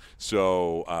people.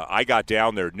 So I got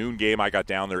down there, noon game, I got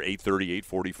down there 8:30,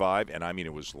 8:45, and I mean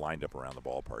it was lined up around the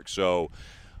ballpark. So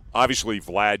obviously,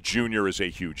 Vlad Jr. is a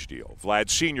huge deal. Vlad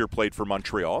Sr. played for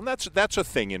Montreal, and that's a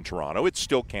thing in Toronto. It's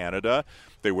still Canada.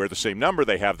 They wear the same number.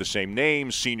 They have the same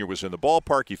name. Senior was in the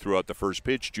ballpark. He threw out the first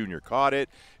pitch. Junior caught it.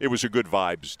 It was a good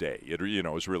vibes day. It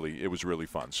was really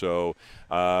fun. So,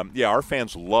 our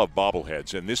fans love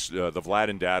bobbleheads, and this the Vlad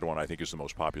and Dad one I think is the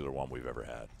most popular one we've ever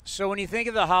had. So when you think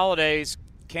of the holidays,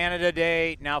 Canada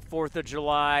Day, now 4th of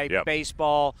July,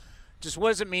 baseball. Just what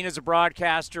does it mean as a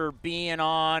broadcaster being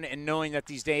on and knowing that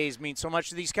these days mean so much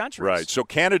to these countries? Right. So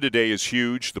Canada Day is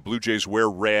huge. The Blue Jays wear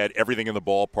red. Everything in the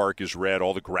ballpark is red.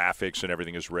 All the graphics and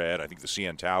everything is red. I think the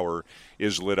CN Tower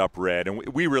is lit up red. And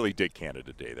we really dig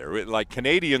Canada Day there. Like,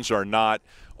 Canadians are not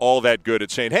all that good at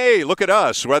saying, hey, look at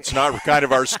us. That's not kind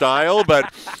of our style.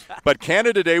 But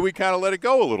Canada Day, we kind of let it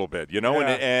go a little bit, you know.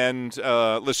 Yeah. And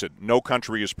listen, no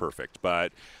country is perfect,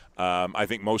 but I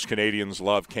think most Canadians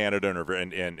love Canada,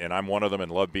 and I'm one of them,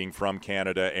 and love being from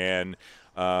Canada. And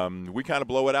we kind of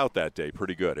blow it out that day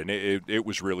pretty good, and it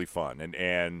was really fun.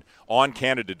 And on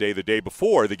Canada Day, the day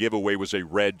before, the giveaway was a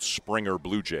red Springer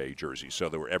Blue Jay jersey, so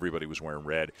everybody was wearing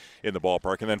red in the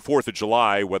ballpark. And then 4th of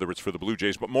July, whether it's for the Blue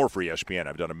Jays, but more for ESPN.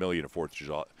 I've done a million of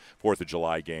 4th of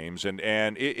July games, and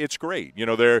it's great. You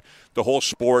know, the whole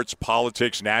sports,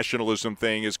 politics, nationalism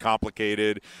thing is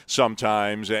complicated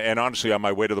sometimes. And honestly, on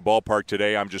my way to the ballpark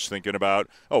today, I'm just thinking about,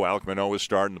 Alek Manoah's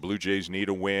starting, the Blue Jays need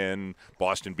a win,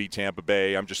 Boston beat Tampa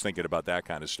Bay. I'm just thinking about that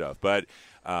kind of stuff. But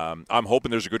I'm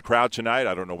hoping there's a good crowd tonight.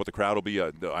 I don't know what the crowd will be.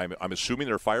 I'm assuming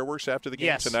there are fireworks after the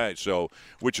game tonight, so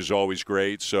which is always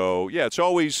great. So, yeah, it's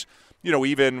always, you know,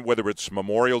 even whether it's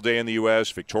Memorial Day in the U.S.,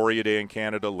 Victoria Day in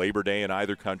Canada, Labor Day in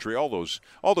either country, all those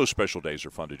special days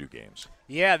are fun to do games.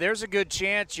 Yeah, there's a good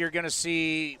chance you're going to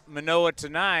see Manoah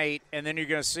tonight, and then you're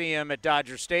going to see him at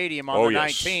Dodger Stadium on the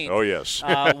 19th. Oh, yes.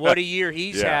 What a year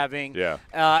he's having. Yeah.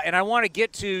 And I want to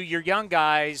get to your young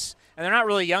guys. And they're not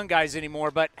really young guys anymore,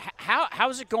 but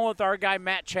how's it going with our guy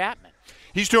Matt Chapman?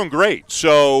 He's doing great.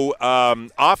 So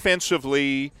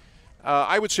offensively,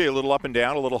 I would say a little up and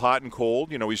down, a little hot and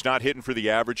cold. You know, he's not hitting for the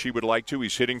average he would like to.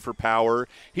 He's hitting for power.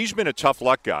 He's been a tough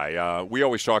luck guy. We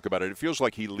always talk about it. It feels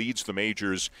like he leads the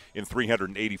majors in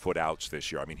 380-foot outs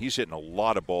this year. I mean, he's hitting a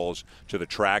lot of balls to the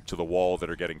track, to the wall that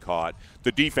are getting caught.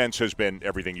 The defense has been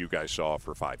everything you guys saw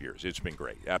for 5 years. It's been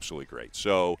great, absolutely great.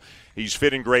 So he's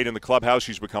fitting great in the clubhouse.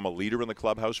 He's become a leader in the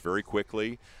clubhouse very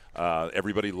quickly.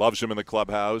 Everybody loves him in the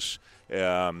clubhouse.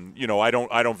 You know, I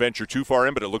don't venture too far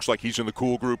in, but it looks like he's in the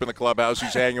cool group in the clubhouse.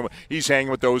 He's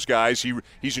hanging with those guys.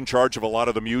 He's in charge of a lot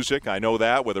of the music. I know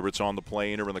that, whether it's on the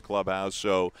plane or in the clubhouse.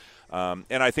 So,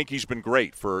 and I think he's been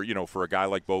great for a guy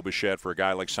like Bo Bichette, for a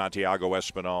guy like Santiago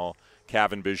Espinal,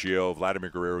 Cavan Biggio, Vladimir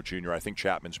Guerrero Jr. I think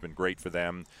Chapman's been great for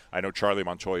them. I know Charlie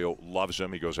Montoyo loves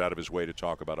him. He goes out of his way to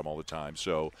talk about him all the time.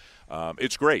 So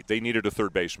it's great. They needed a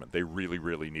third baseman. They really,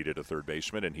 really needed a third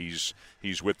baseman, and he's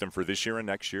with them for this year and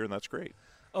next year, and that's great.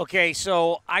 Okay,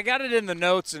 so I got it in the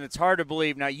notes, and it's hard to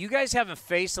believe. Now, you guys haven't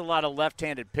faced a lot of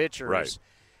left-handed pitchers. Right.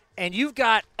 And you've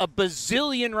got a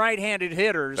bazillion right-handed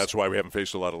hitters. That's why we haven't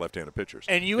faced a lot of left-handed pitchers.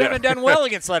 And you haven't done well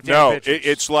against left-handed pitchers.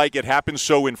 No, it's like it happens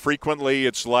so infrequently.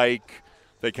 It's like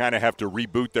they kind of have to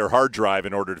reboot their hard drive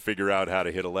in order to figure out how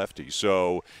to hit a lefty.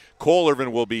 So Cole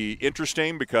Irvin will be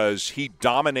interesting because he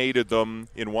dominated them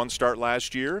in one start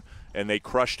last year, and they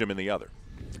crushed him in the other.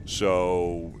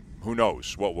 So who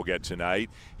knows what we'll get tonight.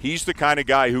 He's the kind of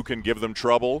guy who can give them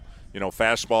trouble. You know,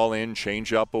 fastball in,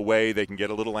 change up away. They can get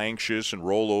a little anxious and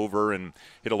roll over and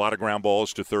hit a lot of ground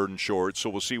balls to third and short. So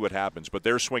we'll see what happens. But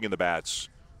they're swinging the bats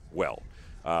well.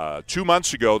 2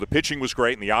 months ago, the pitching was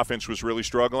great and the offense was really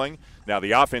struggling. Now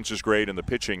the offense is great and the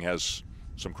pitching has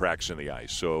some cracks in the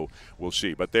ice. So we'll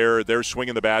see. But they're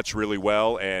swinging the bats really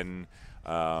well. And,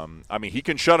 I mean, he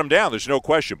can shut them down. There's no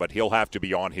question. But he'll have to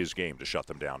be on his game to shut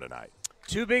them down tonight.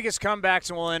 Two biggest comebacks,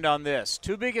 and we'll end on this.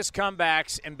 Two biggest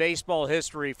comebacks in baseball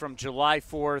history from July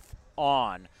 4th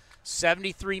on.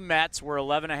 73 Mets were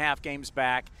 11.5 games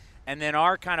back, and then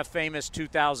our kind of famous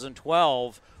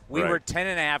 2012, we were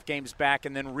 10.5 games back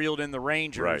and then reeled in the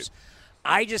Rangers. Right.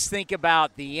 I just think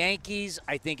about the Yankees.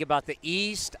 I think about the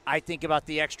East. I think about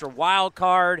the extra wild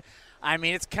card. I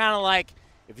mean, it's kind of like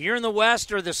if you're in the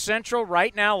West or the Central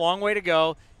right now, long way to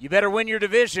go, you better win your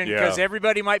division because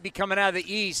everybody might be coming out of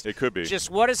the East. It could be. Just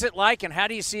what is it like, and how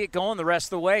do you see it going the rest of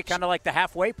the way, kind of like the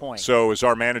halfway point? So as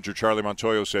our manager, Charlie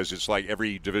Montoyo, says, it's like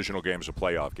every divisional game is a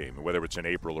playoff game, whether it's in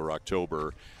April or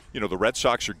October. You know, the Red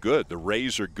Sox are good. The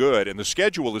Rays are good. And the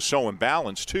schedule is so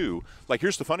imbalanced, too. Like,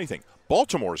 here's the funny thing.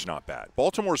 Baltimore's not bad.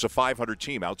 Baltimore's a 500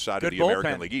 team outside of the bullpen.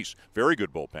 American League East. Very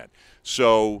good bullpen.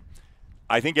 So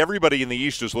I think everybody in the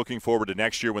East is looking forward to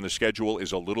next year when the schedule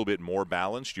is a little bit more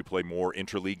balanced. You play more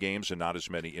interleague games and not as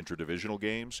many interdivisional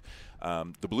games.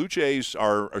 The Blue Jays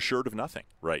are assured of nothing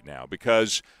right now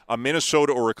because a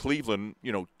Minnesota or a Cleveland,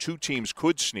 2 teams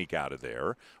could sneak out of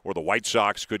there, or the White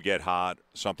Sox could get hot,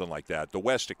 something like that. The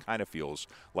West, it kind of feels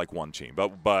like one team,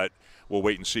 but we'll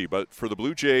wait and see. But for the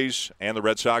Blue Jays and the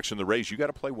Red Sox and the Rays, you got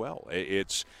to play well.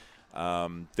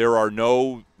 There are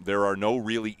no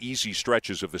really easy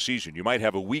stretches of the season. You might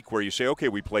have a week where you say, okay,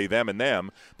 we play them and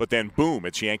them, but then boom,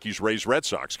 it's Yankees, Rays, Red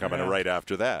Sox coming right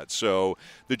after that. So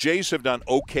the Jays have done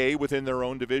okay within their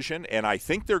own division, and I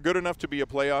think they're good enough to be a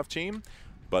playoff team,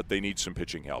 but they need some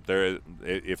pitching help. They're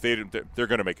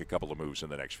going to make a couple of moves in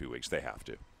the next few weeks. They have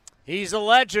to. He's a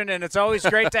legend, and it's always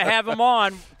great to have him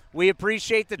on. We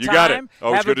appreciate the time. You got it.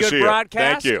 Always have good a to good see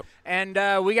broadcast. You. Thank you.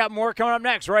 And we got more coming up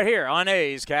next right here on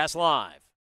A's Cast Live.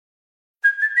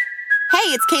 Hey,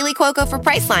 it's Kaylee Cuoco for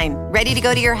Priceline. Ready to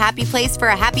go to your happy place for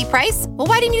a happy price? Well,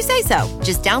 why didn't you say so?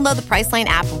 Just download the Priceline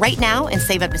app right now and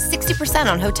save up to 60%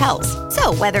 on hotels.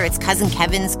 So whether it's Cousin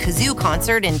Kevin's Kazoo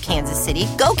Concert in Kansas City,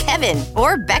 go Kevin,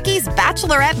 or Becky's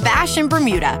Bachelorette Bash in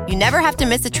Bermuda, you never have to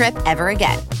miss a trip ever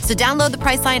again. So download the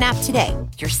Priceline app today.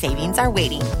 Your savings are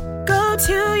waiting. Go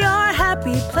to your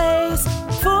happy place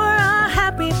for a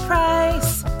happy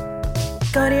price.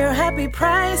 Go to your happy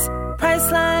price,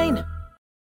 Priceline.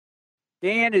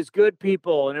 Dan is good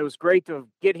people, and it was great to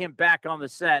get him back on the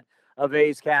set of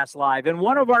A's Cast Live. And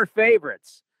one of our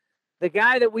favorites, the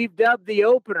guy that we've dubbed the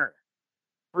opener.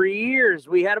 For years,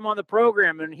 we had him on the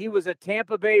program, and he was a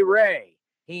Tampa Bay Ray.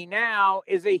 He now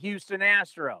is a Houston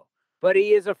Astro, but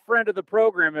he is a friend of the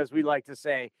program, as we like to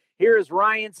say. Here is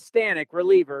Ryan Stanek,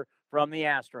 reliever from the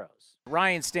Astros.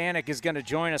 Ryan Stanek is going to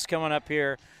join us coming up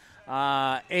here.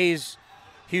 A's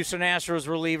Houston Astros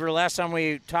reliever. Last time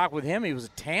we talked with him, he was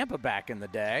at Tampa back in the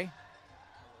day.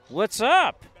 What's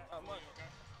up?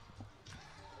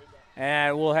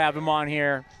 And we'll have him on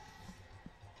here.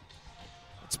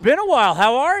 It's been a while.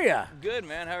 How are you? Good,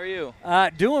 man. How are you?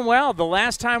 Doing well. The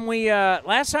last time we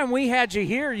had you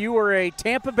here, you were a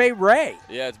Tampa Bay Ray.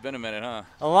 Yeah, it's been a minute, huh?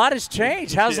 A lot has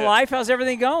changed. How's life? How's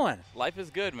everything going? Life is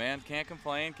good, man. Can't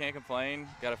complain.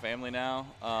 Got a family now.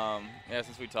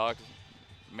 Since we talked,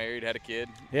 married, had a kid.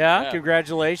 Yeah.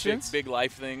 Congratulations. Big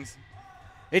life things.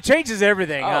 It changes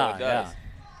everything, huh? It does.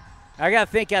 Yeah. I got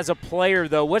to think as a player,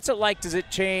 though, what's it like? Does it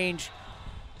change?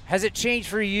 Has it changed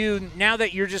for you now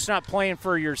that you're just not playing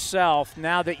for yourself,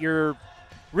 now that you're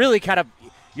really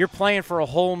you're playing for a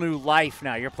whole new life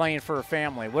now? You're playing for a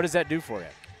family. What does that do for you?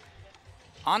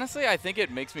 Honestly, I think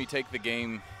it makes me take the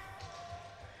game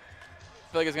 –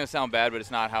 I feel like it's going to sound bad, but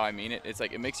it's not how I mean it. It's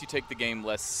like it makes you take the game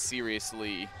less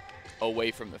seriously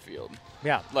away from the field.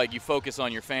 Yeah. Like you focus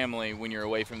on your family when you're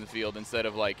away from the field instead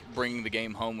of like bringing the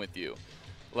game home with you.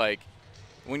 Like –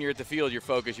 when you're at the field, you're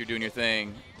focused, you're doing your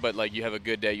thing, but like you have a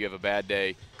good day, you have a bad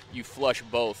day. You flush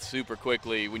both super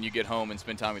quickly when you get home and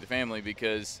spend time with the family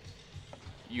because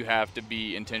you have to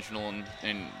be intentional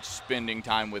in spending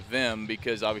time with them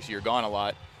because obviously you're gone a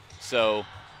lot. So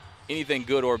anything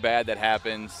good or bad that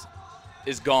happens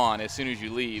is gone as soon as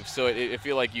you leave. So I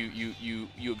feel like you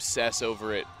obsess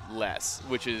over it less,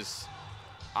 which is,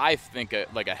 I think, a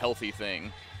healthy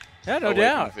thing. Yeah, no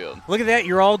doubt. Look at that.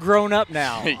 You're all grown up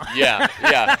now.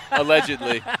 yeah.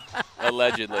 Allegedly.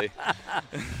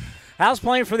 How's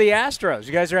playing for the Astros?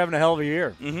 You guys are having a hell of a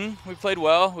year. Mm-hmm. We played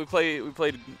well. We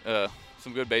played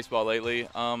some good baseball lately.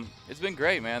 It's been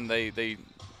great, man. They're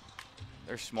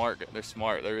smart. They're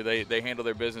smart. They handle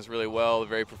their business really well. They're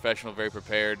very professional, very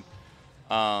prepared.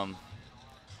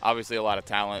 Obviously, a lot of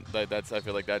talent. I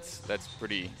feel like that's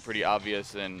pretty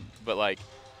obvious. But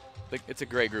it's a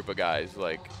great group of guys.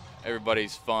 Like,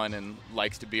 everybody's fun and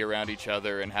likes to be around each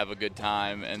other and have a good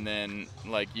time. And then,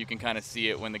 like, you can kind of see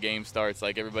it when the game starts.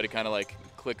 Like, everybody kind of, like,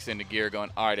 clicks into gear going,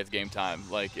 all right, it's game time.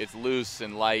 Like, it's loose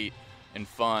and light and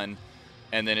fun.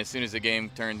 And then as soon as the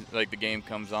game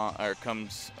comes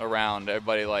around,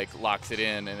 everybody, like, locks it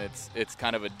in. And it's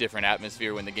kind of a different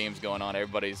atmosphere when the game's going on.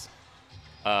 Everybody's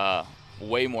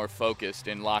way more focused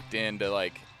and locked into,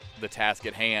 like, the task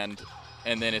at hand.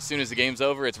 And then as soon as the game's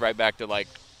over, it's right back to, like,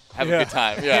 have a good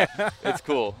time. Yeah, it's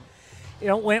cool. You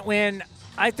know, when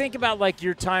I think about, like,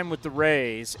 your time with the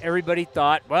Rays, everybody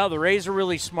thought, well, the Rays are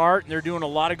really smart, and they're doing a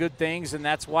lot of good things, and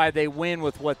that's why they win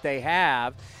with what they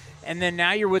have. And then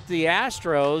now you're with the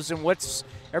Astros, and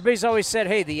everybody's always said,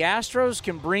 hey, the Astros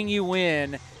can bring you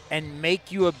in and make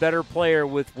you a better player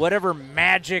with whatever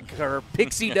magic or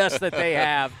pixie dust that they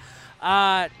have.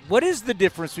 What is the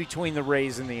difference between the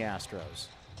Rays and the Astros?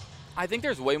 I think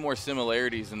there's way more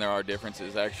similarities than there are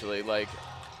differences, actually. Like,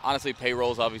 honestly,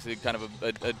 payroll is obviously kind of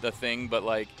a thing, but,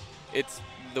 like, it's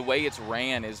the way it's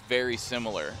ran is very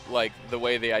similar. Like, the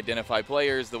way they identify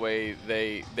players, the way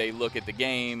they look at the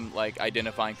game, like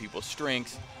identifying people's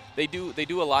strengths. They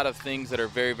do a lot of things that are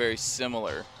very, very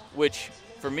similar, which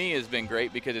for me has been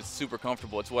great because it's super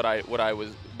comfortable. It's what I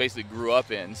was basically grew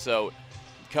up in. So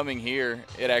coming here,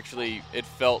 it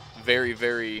felt very,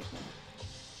 very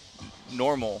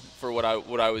normal for what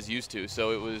I was used to.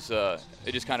 So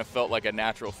it just kind of felt like a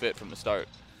natural fit from the start.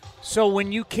 So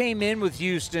when you came in with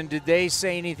Houston, did they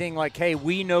say anything like, hey,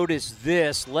 we noticed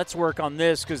this, let's work on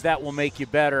this because that will make you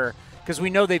better? Because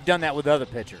we know they've done that with other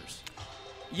pitchers.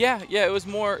 Yeah, it was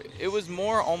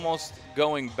more almost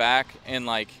going back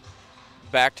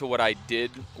to what I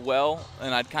did well,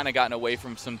 and I'd kind of gotten away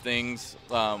from some things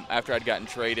after I'd gotten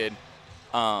traded.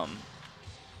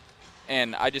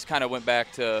 And I just kind of went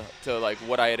back to like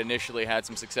what I had initially had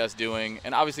some success doing,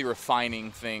 and obviously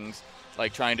refining things,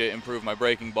 like trying to improve my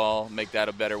breaking ball, make that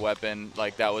a better weapon.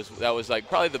 Like that was like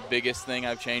probably the biggest thing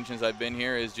I've changed since I've been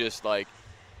here is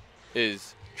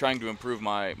trying to improve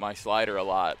my slider a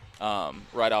lot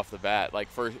right off the bat. Like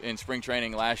in spring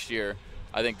training last year,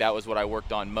 I think that was what I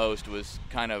worked on most, was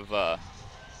kind of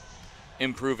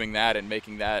improving that and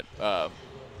making that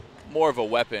more of a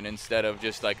weapon instead of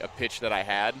just like a pitch that I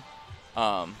had.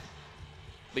 But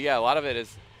yeah, a lot of it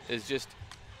is just,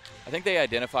 I think they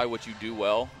identify what you do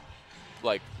well,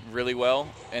 like really well,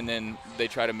 and then they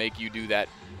try to make you do that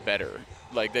better.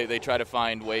 Like they try to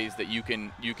find ways that you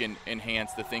can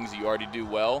enhance the things that you already do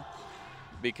well,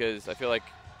 because I feel like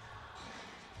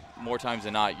more times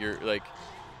than not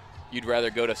you'd rather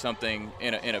go to something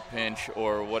in a pinch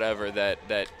or whatever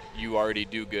that you already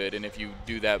do good, and if you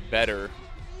do that better,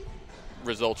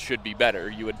 results should be better,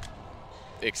 you would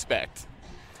expect.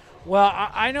 Well,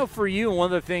 I know for you, one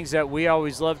of the things that we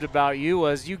always loved about you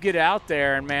was you get out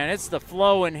there and, man, it's the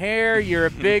flowing hair. You're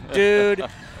a big dude.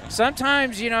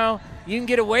 Sometimes, you can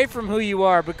get away from who you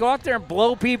are, but go out there and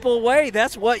blow people away.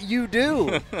 That's what you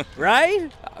do,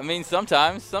 right? I mean,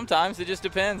 sometimes it just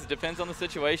depends. It depends on the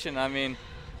situation. I mean,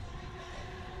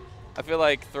 I feel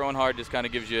like throwing hard just kind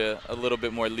of gives you a little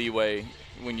bit more leeway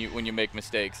when you make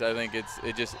mistakes. I think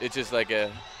it's just like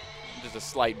a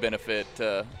slight benefit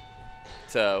to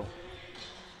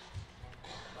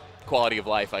quality of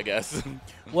life, I guess.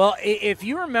 Well, if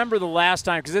you remember the last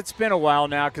time, because it's been a while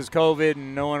now because COVID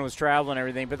and no one was traveling and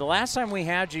everything, but the last time we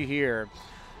had you here,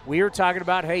 we were talking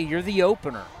about, hey, you're the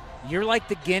opener. You're like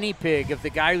the guinea pig of the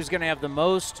guy who's going to have the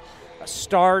most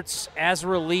starts as a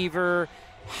reliever.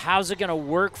 How's it going to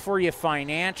work for you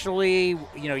financially?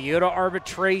 You go to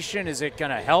arbitration. Is it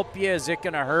going to help you? Is it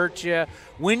going to hurt you?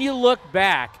 When you look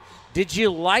back, did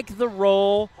you like the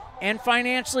role? And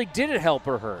financially, did it help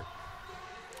or hurt?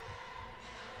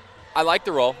 I liked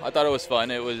the role. I thought it was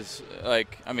fun. It was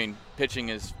pitching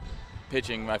is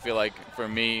pitching. I feel like for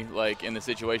me, like in the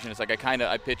situation, it's like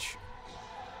I pitch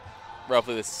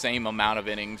roughly the same amount of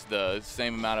innings, the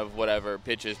same amount of whatever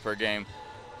pitches per game.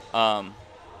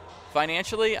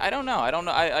 Financially, I don't know. I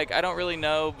don't really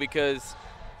know because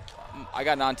I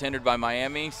got non-tendered by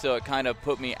Miami, so it kind of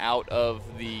put me out of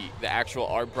the actual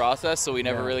ARB process. So we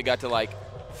never really got to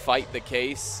fight the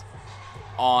case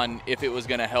on if it was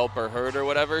going to help or hurt or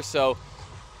whatever. So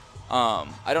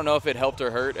I don't know if it helped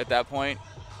or hurt at that point.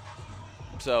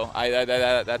 So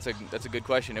that's a good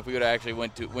question. If we would have actually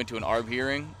went to an ARB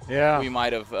hearing, we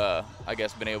might have I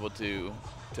guess been able to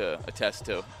attest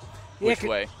to which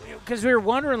way. Because we were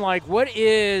wondering what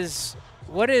is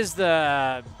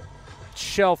the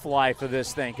shelf life of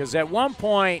this thing? Because at one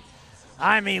point,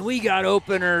 we got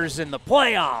openers in the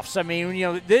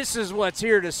playoffs. This is what's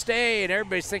here to stay, and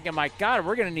everybody's thinking, my God,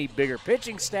 we're going to need bigger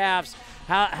pitching staffs.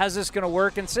 How's this going to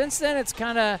work? And since then, it's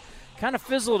kind of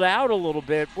fizzled out a little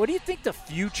bit. What do you think the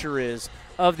future is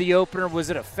of the opener?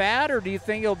 Was it a fad, or do you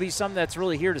think it'll be something that's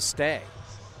really here to stay?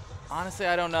 Honestly,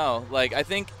 I don't know. I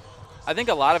think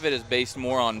a lot of it is based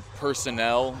more on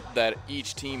personnel that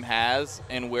each team has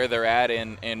and where they're at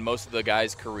in most of the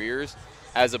guys' careers,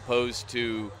 as opposed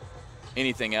to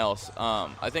anything else.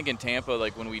 I think in Tampa,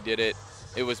 when we did it,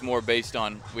 it was more based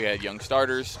on we had young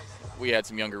starters, we had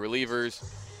some younger relievers.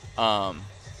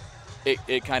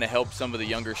 It kind of helped some of the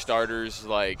younger starters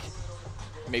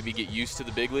maybe get used to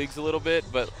the big leagues a little bit.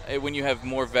 But when you have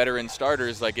more veteran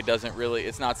starters,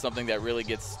 it's not something that really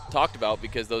gets talked about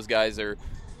because those guys are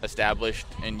established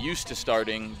and used to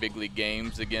starting big league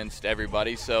games against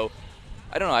everybody. So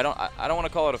I don't know. I don't want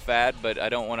to call it a fad, but I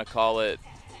don't want to call it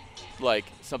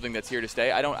something that's here to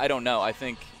stay. I don't know. I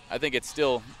think it's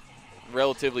still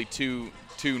relatively too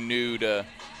new to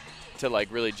to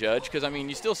like really judge, because I mean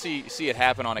you still see it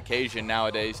happen on occasion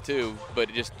nowadays too, but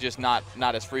just not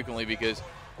as frequently, because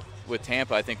with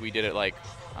Tampa I think we did it like,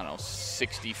 I don't know,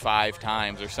 65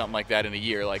 times or something like that in a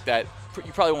year. Like that,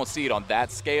 you probably won't see it on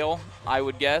that scale, I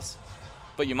would guess,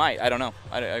 but you might. I don't know.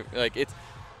 I like it's.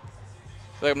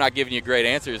 Like I'm not giving you great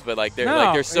answers, but like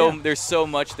there's so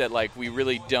much that like we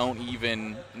really don't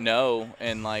even know,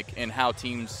 and how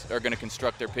teams are going to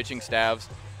construct their pitching staffs,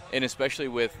 and especially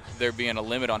with there being a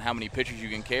limit on how many pitchers you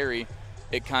can carry,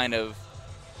 it kind of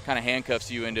handcuffs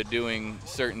you into doing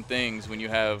certain things when you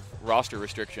have roster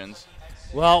restrictions.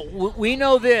 Well, we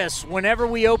know this. Whenever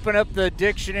we open up the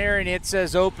dictionary and it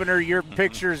says opener, your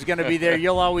picture is going to be there.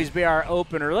 You'll always be our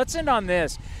opener. Let's end on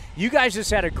this. You guys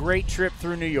just had a great trip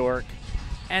through New York,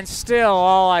 and still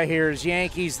all I hear is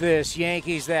Yankees this,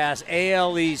 Yankees that,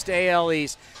 AL East, AL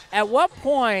East. At what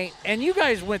point, and you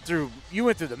guys went through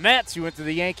the Mets, you went through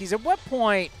the Yankees. At what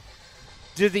point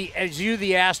do the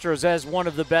Astros, as one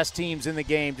of the best teams in the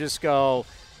game, just go,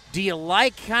 do you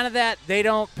like kind of that they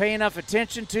don't pay enough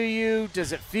attention to you?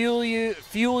 Does it fuel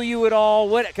you at all?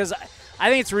 What? Because I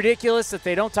think it's ridiculous that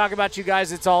they don't talk about you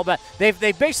guys. It's all about they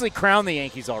basically crowned the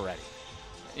Yankees already.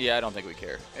 Yeah, I don't think we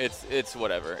care. It's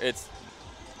whatever. It's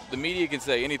the media can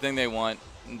say anything they want.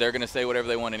 They're going to say whatever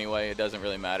they want anyway. It doesn't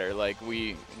really matter. Like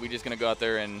we just going to go out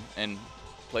there and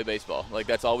play baseball. Like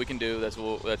that's all we can do. That's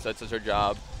our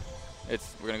job. We're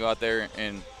going to go out there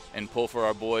and pull for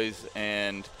our boys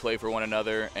and play for one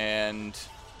another and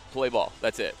play ball.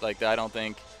 That's it. Like I don't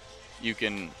think you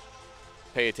can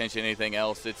pay attention to anything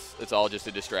else. It's all just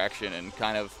a distraction and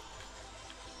kind of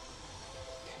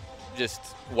just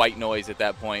white noise at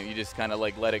that point. You just kind of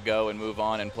like let it go and move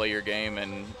on and play your game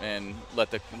and let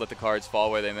the cards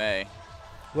fall where they may.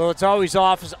 Well, it's always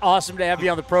awesome to have you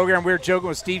on the program. We were joking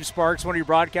with Steve Sparks, one of your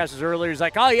broadcasters earlier. He's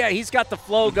like, oh, yeah, he's got the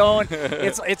flow going.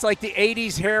 It's like the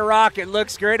 80s hair rock. It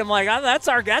looks great. I'm like, oh,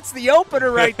 that's the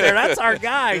opener right there. That's our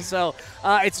guy. So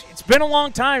it's been a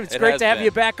long time. It's great to have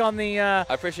you back on the I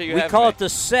appreciate you having me. We call it the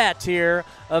set here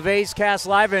of A's Cast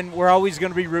Live, and we're always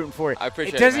going to be rooting for you. I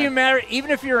appreciate it. It doesn't even matter. Even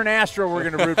if you're an Astro, we're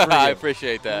going to root for you. I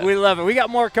appreciate that. We love it. We got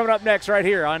more coming up next right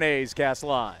here on A's Cast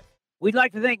Live. We'd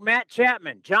like to thank Matt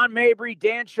Chapman, John Mabry,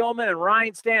 Dan Schulman, and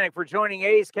Ryan Stanek for joining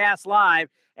A's Cast Live,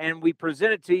 and we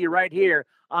present it to you right here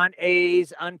on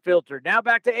A's Unfiltered. Now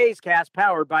back to A's Cast,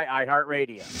 powered by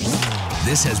iHeartRadio.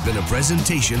 This has been a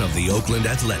presentation of the Oakland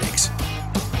Athletics.